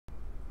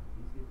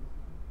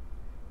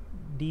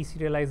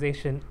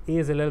Deserialization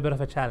is a little bit of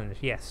a challenge,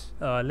 yes.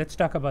 Let's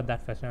talk about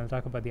that first, and I'll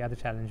talk about the other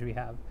challenge we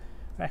have.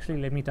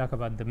 Actually, let me talk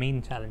about the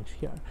main challenge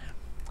here.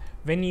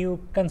 When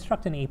you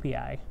construct an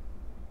API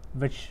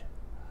which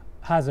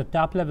has a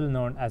top level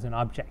node as an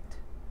object,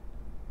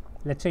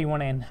 let's say you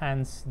want to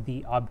enhance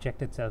the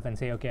object itself and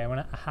say, okay, I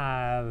want to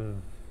have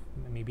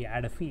maybe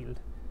add a field,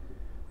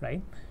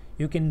 right?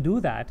 You can do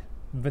that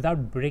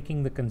without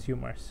breaking the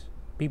consumers.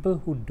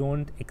 People who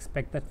don't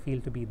expect that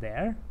field to be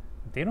there,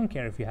 they don't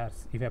care if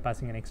you're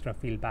passing an extra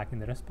field back in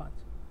the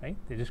response, right?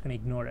 They're just going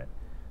to ignore it.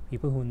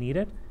 People who need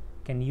it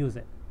can use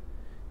it.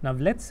 Now,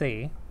 let's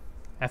say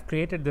I've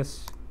created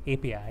this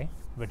API,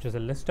 which is a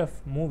list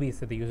of movies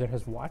that the user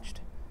has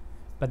watched,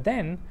 but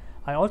then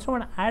I also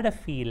want to add a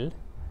field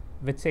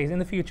which says in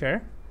the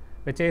future,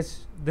 which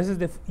is this is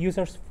the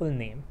user's full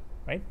name,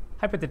 right?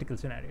 Hypothetical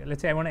scenario.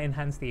 Let's say I want to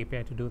enhance the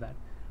API to do that.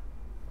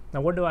 Now,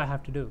 what do I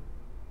have to do?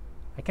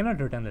 I cannot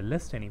return a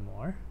list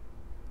anymore.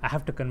 I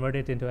have to convert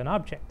it into an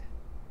object.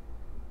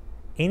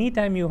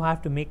 Anytime you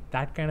have to make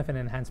that kind of an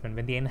enhancement,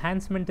 when the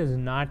enhancement is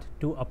not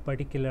to a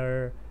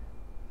particular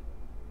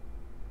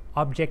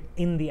object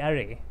in the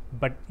array,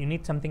 but you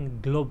need something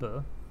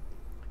global,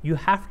 you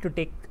have to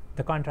take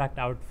the contract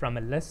out from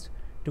a list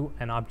to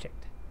an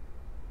object.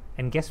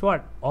 And guess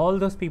what? All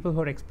those people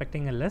who are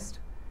expecting a list,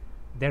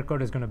 their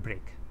code is going to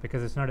break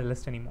because it's not a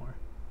list anymore.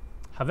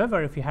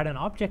 However, if you had an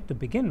object to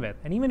begin with,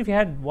 and even if you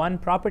had one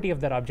property of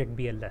that object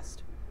be a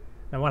list,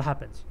 now what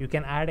happens? You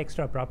can add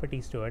extra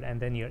properties to it, and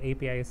then your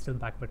API is still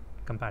backward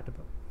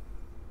compatible,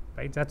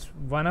 right? That's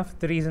one of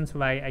the reasons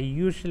why I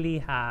usually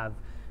have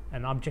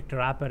an object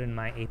wrapper in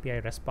my API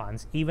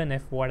response, even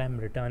if what I'm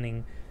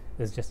returning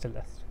is just a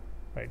list,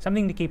 right?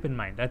 Something to keep in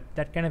mind.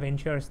 That kind of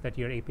ensures that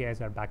your APIs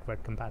are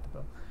backward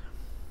compatible.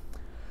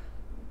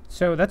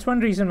 So that's one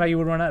reason why you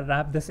would want to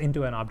wrap this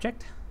into an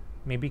object.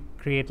 Maybe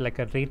create like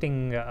a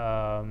rating,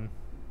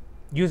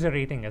 user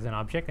rating as an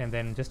object, and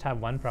then just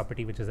have one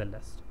property which is a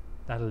list.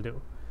 That'll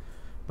do.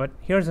 But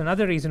here's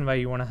another reason why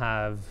you want to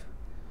have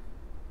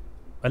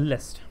a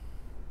list.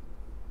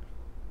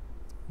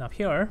 Now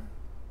here,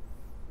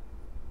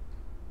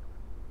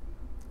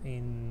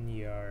 in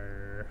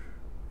your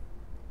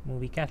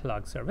movie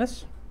catalog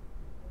service,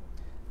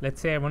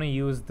 let's say I want to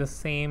use the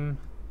same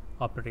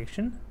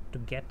operation to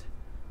get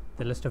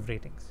the list of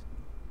ratings.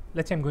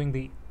 Let's say I'm going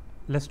the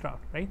list route,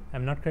 right?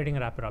 I'm not creating a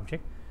wrapper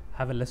object, I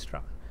have a list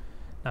route.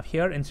 Now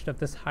here, instead of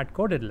this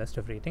hard-coded list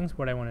of ratings,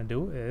 what I want to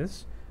do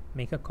is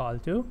make a call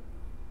to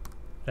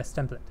REST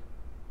template,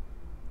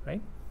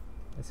 right?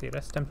 Let's say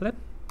REST template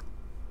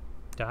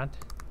dot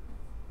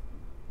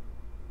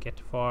get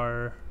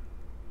for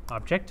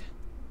object,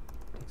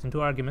 takes in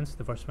two arguments.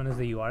 The first one is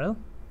the URL.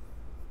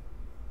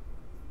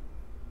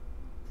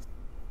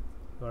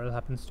 URL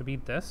happens to be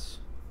this.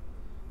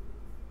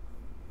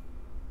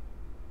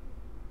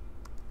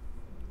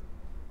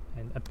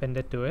 And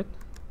appended to it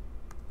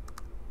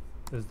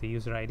is the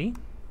user ID,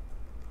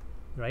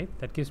 right?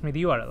 That gives me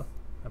the URL.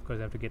 Of course,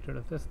 I have to get rid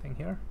of this thing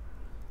here.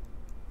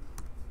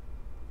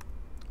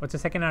 What's the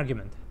second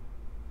argument?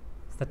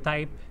 It's the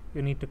type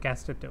you need to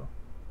cast it to.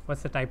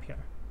 What's the type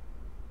here?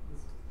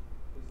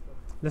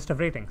 List of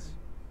ratings.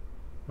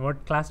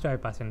 What class do I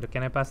pass into?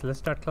 Can I pass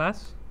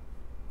list.class?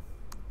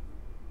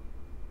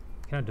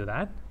 Cannot do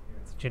that.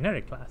 It's a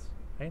generic class,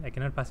 right? I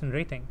cannot pass in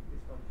rating.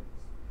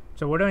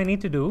 So what do I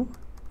need to do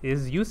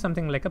is use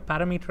something like a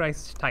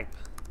parameterized type.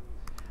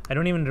 I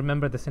don't even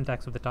remember the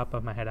syntax off the top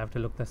of my head. I have to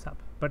look this up.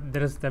 But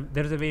there is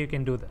a way you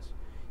can do this.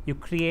 You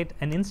create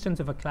an instance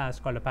of a class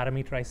called a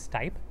parameterized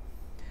type,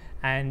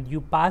 and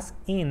you pass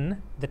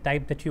in the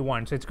type that you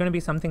want. So it's going to be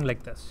something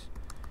like this.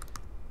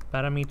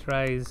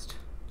 Parameterized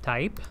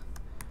type,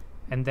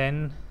 and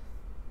then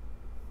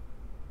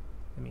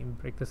let me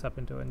break this up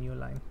into a new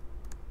line.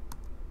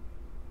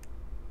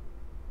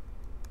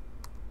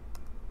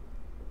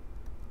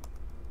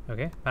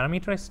 Okay,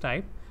 parameterized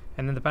type,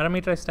 and then the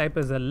parameterized type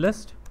is a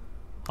list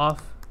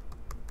of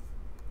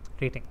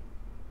rating.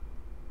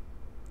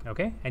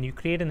 Okay, and you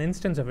create an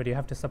instance of it. You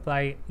have to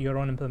supply your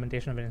own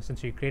implementation of an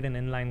instance. So you create an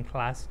inline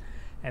class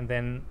and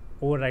then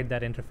override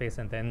that interface,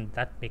 and then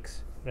that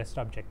makes REST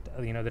object,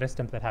 the REST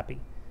template happy.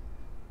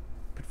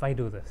 But why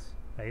do this,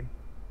 right?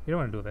 You don't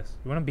want to do this.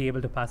 You want to be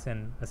able to pass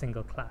in a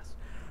single class.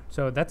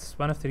 So that's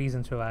one of the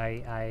reasons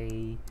why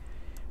I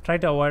try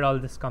to avoid all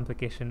this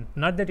complication.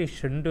 Not that you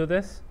shouldn't do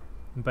this,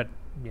 but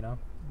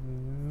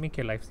make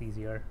your lives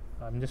easier.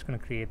 I'm just going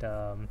to create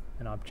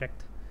an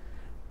object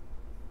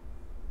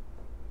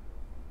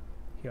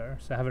here.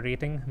 So I have a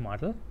rating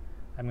model.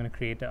 I'm going to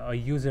create a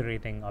user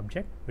rating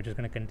object, which is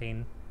going to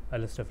contain a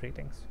list of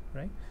ratings,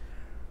 right?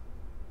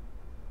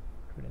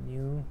 Create a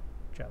new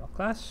Java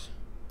class,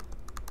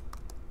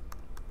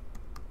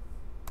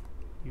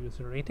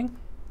 user rating,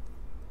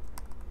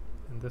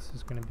 and this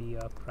is going to be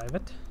a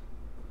private.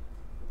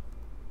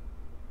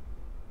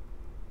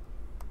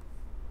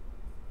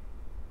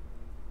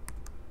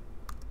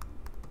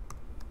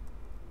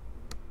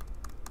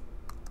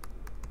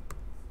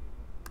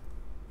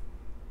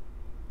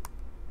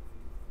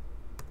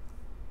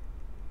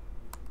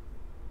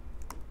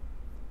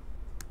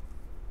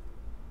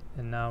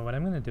 And now what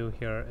I'm going to do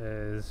here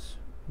is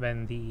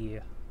when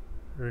the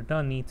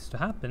return needs to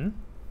happen,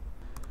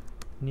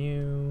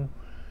 new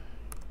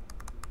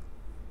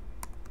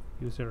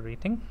user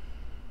rating.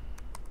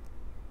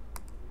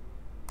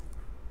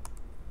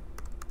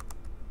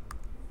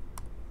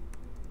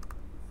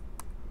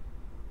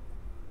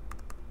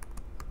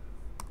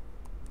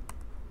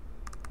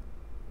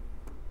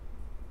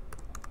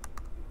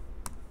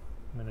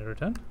 I'm going to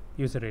return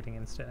user rating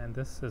instead, and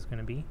this is going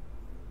to be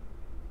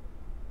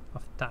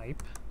of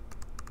type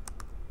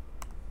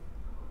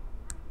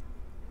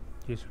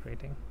user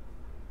rating.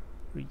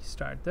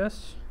 Restart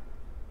this.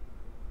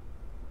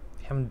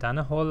 We haven't done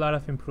a whole lot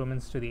of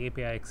improvements to the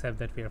API except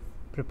that we have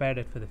prepared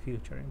it for the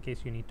future. In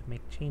case you need to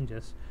make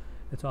changes,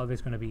 it's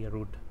always going to be a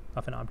root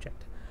of an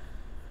object.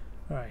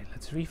 All right,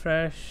 let's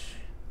refresh.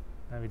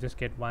 Now we just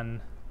get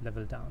one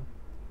level down,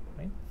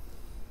 right?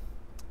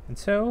 And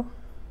so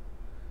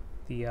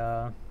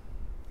the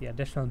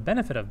additional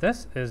benefit of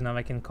this is now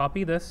I can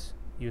copy this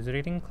user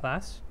rating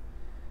class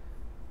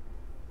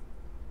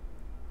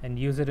and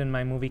use it in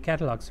my movie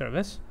catalog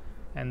service,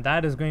 and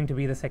that is going to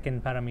be the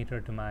second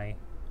parameter to my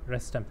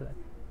REST template,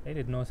 right?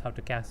 It knows how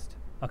to cast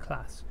a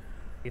class.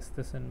 Paste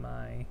this in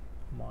my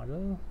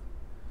model.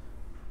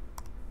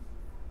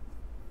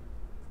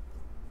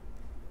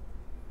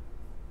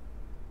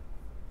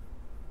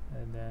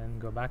 And then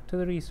go back to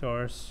the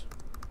resource,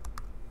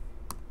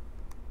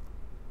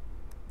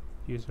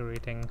 user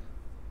rating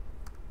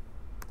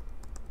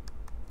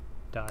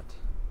dot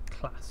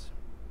class.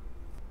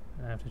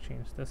 And I have to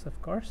change this,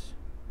 of course.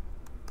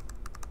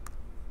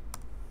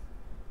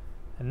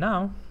 And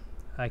now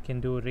I can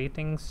do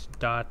ratings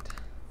dot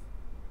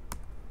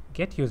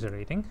get user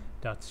rating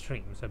dot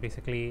stream. So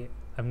basically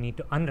I need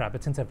to unwrap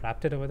it. Since I've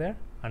wrapped it over there,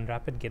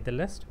 unwrap it, get the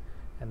list,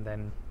 and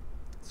then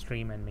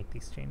stream and make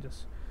these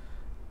changes.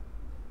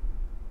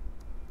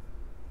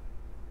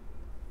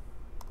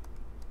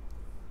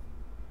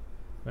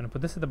 I'm going to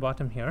put this at the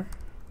bottom here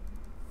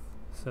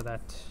so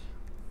that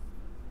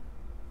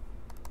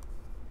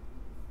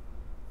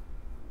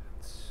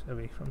it's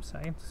away from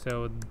side.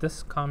 So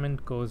this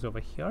comment goes over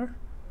here.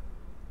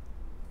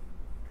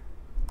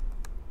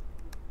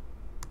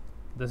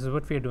 This is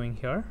what we are doing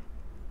here,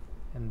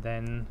 and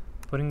then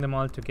putting them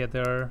all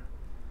together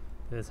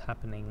is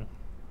happening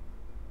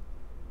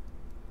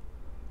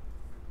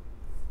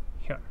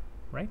here,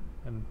 right?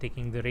 I'm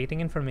taking the rating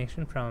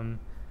information from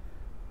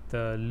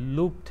the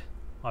looped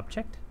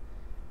object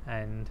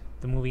and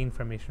the movie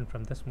information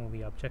from this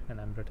movie object,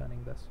 and I'm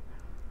returning this.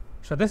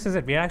 So this is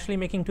it. We're actually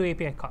making two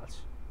API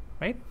calls,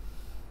 right?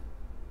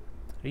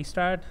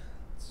 Restart.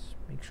 Let's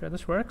make sure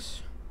this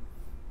works.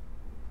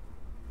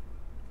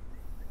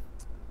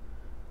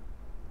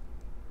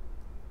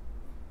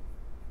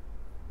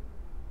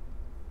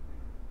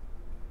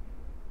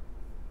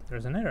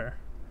 There's an error.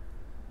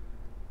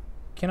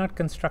 Cannot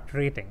construct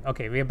rating.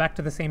 Okay, we are back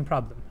to the same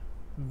problem.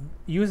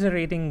 User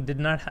rating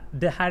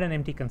had an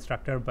empty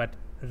constructor, but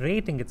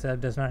rating itself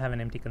does not have an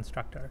empty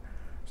constructor.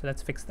 So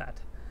let's fix that.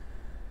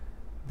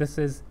 This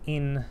is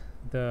in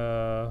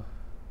the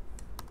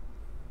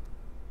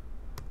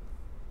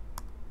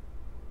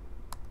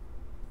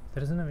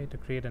there isn't a way to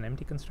create an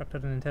empty constructor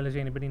in IntelliJ.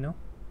 Anybody know?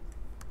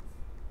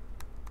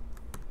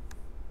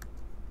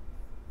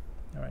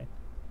 All right.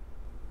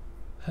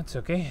 That's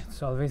okay.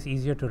 It's always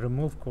easier to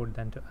remove code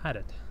than to add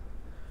it.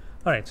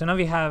 All right, so now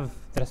we have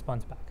the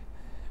response back.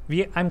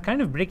 I'm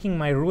kind of breaking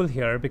my rule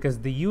here because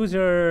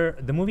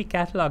the movie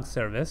catalog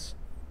service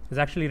is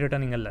actually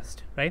returning a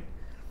list, right?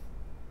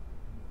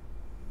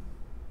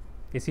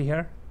 You see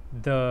here,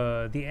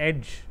 the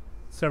edge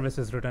service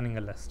is returning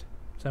a list.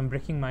 So I'm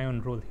breaking my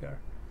own rule here,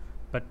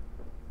 but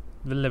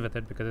we'll live with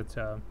it because it's,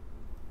 you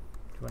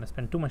want to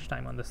spend too much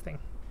time on this thing.